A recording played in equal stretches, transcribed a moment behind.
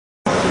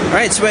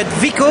Alright, so we're at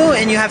Dvico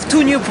and you have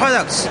two new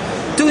products.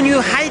 Two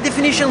new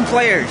high-definition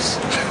players.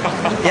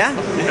 Yeah?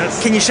 Yes.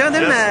 Can you show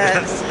them?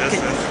 Yes.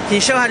 Can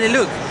you show how they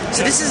look?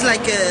 So this is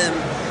like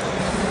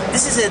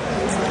this is a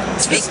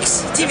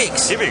Tvix.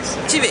 Tvix.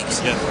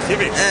 Yeah,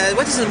 Tvix.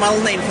 What is the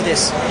model name for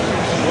this?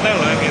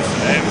 Model name is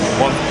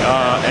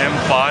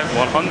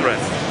M5-100.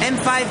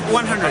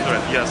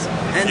 M5-100. Yes.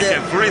 And you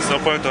can fully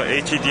support the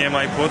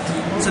HDMI port.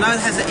 So now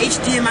it has an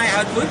HDMI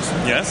output.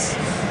 Yes.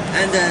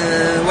 And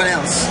what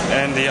else?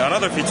 And the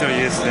another feature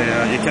is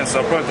you can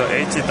support the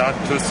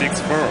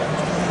H.264.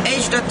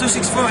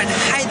 H.264 and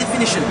high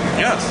definition.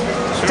 Yes.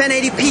 Sure.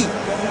 1080p.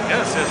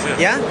 Yes.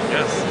 Yeah?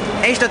 Yes.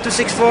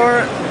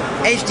 H.264,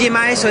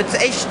 HDMI, so it's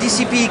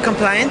HDCP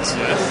compliant.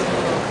 Yes.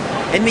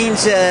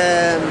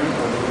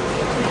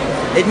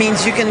 It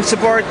means you can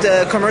support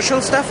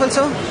commercial stuff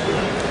also.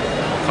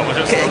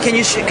 Commercial stuff?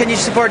 Can you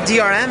support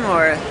DRM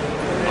or?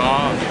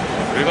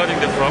 Regarding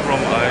the problem,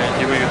 I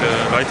give you the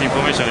right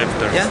information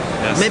after. Yeah.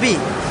 Yes. Maybe.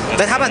 Yes.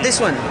 But how about this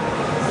one?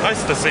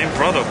 It's the same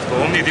product. The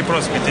only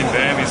difference between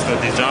them is the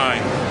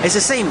design. It's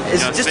the same.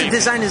 It's just same. the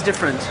design is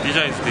different.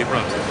 Design is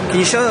different. Can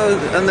you show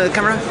on the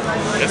camera?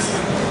 Yes.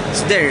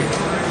 It's there.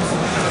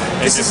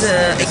 This is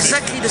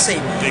exactly the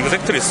same.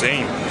 Exactly the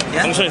same.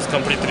 Yeah? Function is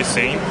completely the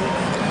same.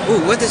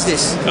 Ooh, what is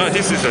this?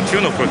 This is a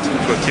tuner for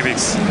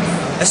Tvix.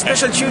 A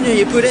special tuner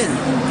you put in.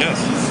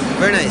 Yes.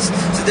 Very nice.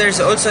 So there's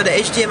also the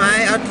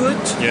HDMI output.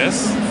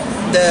 Yes.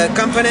 The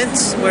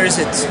components. Where is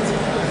it?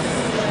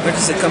 Where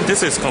is it?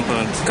 This is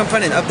component.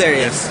 Component up there.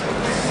 Yes.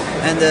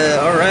 And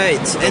all right.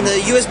 And the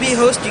USB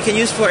host you can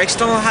use for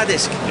external hard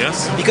disk.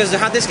 Yes. Because the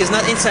hard disk is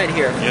not inside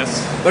here.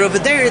 Yes. But over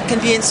there it can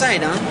be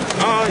inside,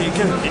 huh? You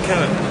can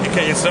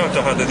insert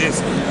the hard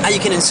disk. You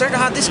can insert a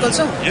hard disk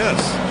also. Yes.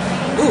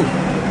 Ooh.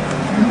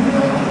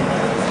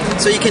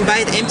 So you can buy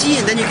it empty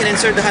and then you can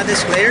insert the hard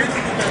disk later?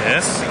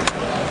 Yes.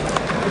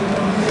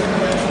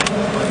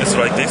 It's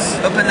like this.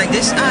 Open like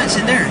this? It's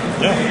in there.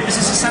 Yeah. This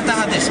is a SATA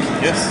hard disk.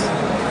 Yes.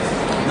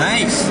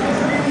 Nice.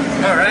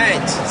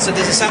 Alright. So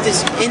this is SATA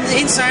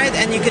inside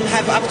and you can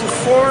have up to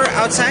 4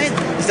 outside.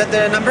 Is that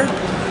the number?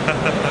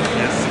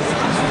 Yes.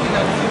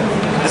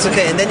 That's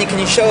okay. And then can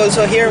you show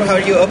also here how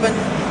you open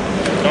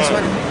this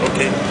one?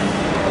 Okay.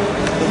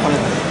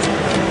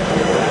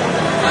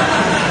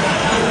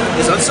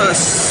 There's also a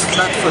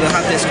slot for the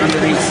hard disk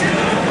underneath.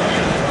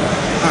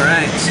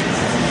 Alright.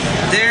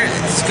 There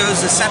goes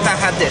the SATA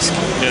hard disk.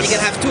 Yes. You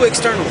can have 4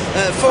 external.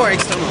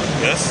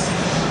 Yes.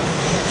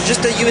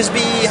 Just a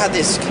USB hard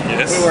disk.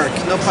 Yes. Will work,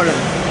 no problem.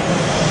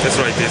 That's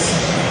like this.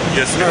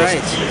 Yes.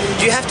 Alright.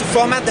 Do you have to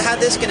format the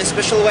hard disk in a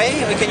special way?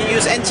 Or can you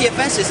use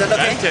NTFS? Is that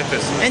okay?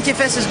 NTFS.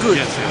 NTFS is good.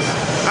 Yes.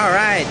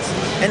 Alright.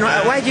 And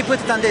why did you put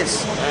it on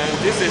this?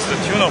 This is the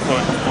tuner for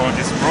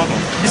this product.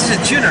 This is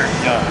a tuner.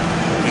 Yeah.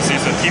 This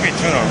is a TV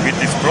tuner. With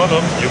this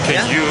product, you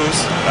can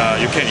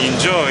you can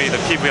enjoy the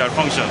PVR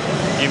function.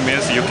 It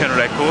means you can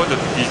record the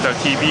digital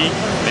TV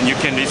and you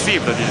can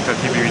receive the digital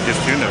TV with this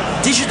tuner.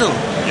 Digital?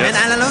 Yes. And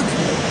analog?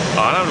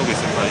 Analog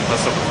is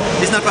impossible.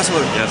 It's not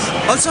possible? Yes.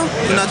 Also?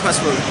 Yes. Not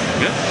possible?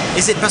 Yeah?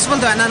 Is it possible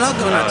to analog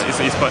or not? It's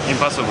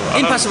impossible.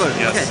 Impossible?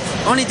 Yes. Okay.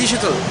 Only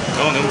digital?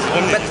 Only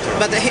digital.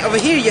 But over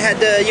here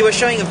you were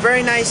showing a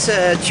very nice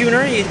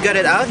tuner. You got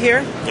it out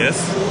here.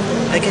 Yes.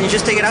 Can you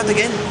just take it out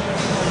again?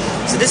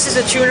 So this is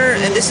a tuner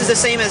and this is the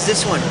same as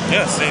this one.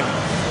 Yeah, same.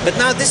 But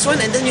now this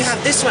one and then you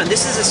have this one.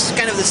 This is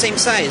kind of the same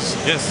size.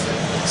 Yes.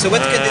 So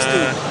what can this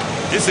do?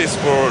 This is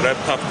for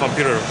laptop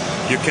computer.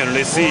 You can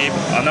receive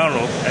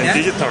analog and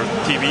digital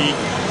TV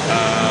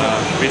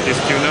with this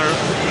tuner,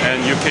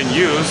 and you can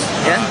use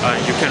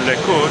you can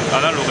record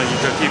analog and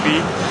digital TV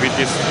with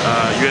this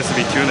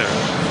USB tuner.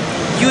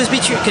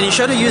 USB tuner. Can you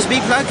show the USB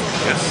plug?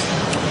 Yes.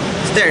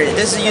 There.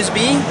 There's a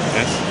USB.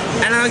 Yes.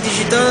 Analog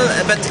digital,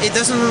 but it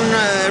doesn't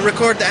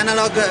record the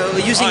analog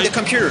using the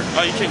computer.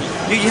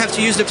 You have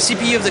to use the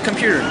CPU of the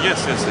computer.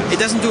 Yes. It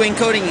doesn't do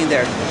encoding in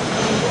there.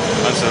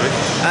 I'm sorry.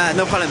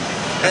 No problem.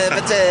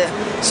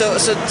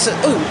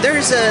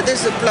 There's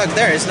a plug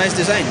there. It's nice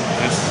design.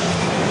 Yes.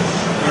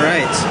 All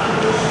right.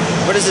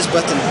 What is this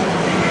button?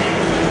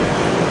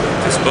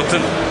 This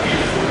button?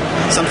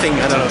 Something.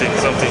 I don't know.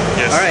 Something.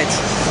 Yes. All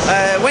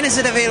right. When is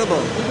it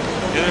available?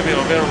 It will be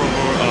available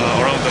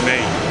around the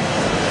May.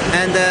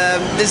 And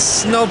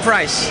there's no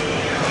price?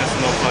 There's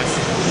no price.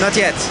 Not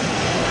yet.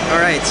 All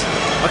right.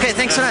 Okay,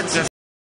 thanks a lot.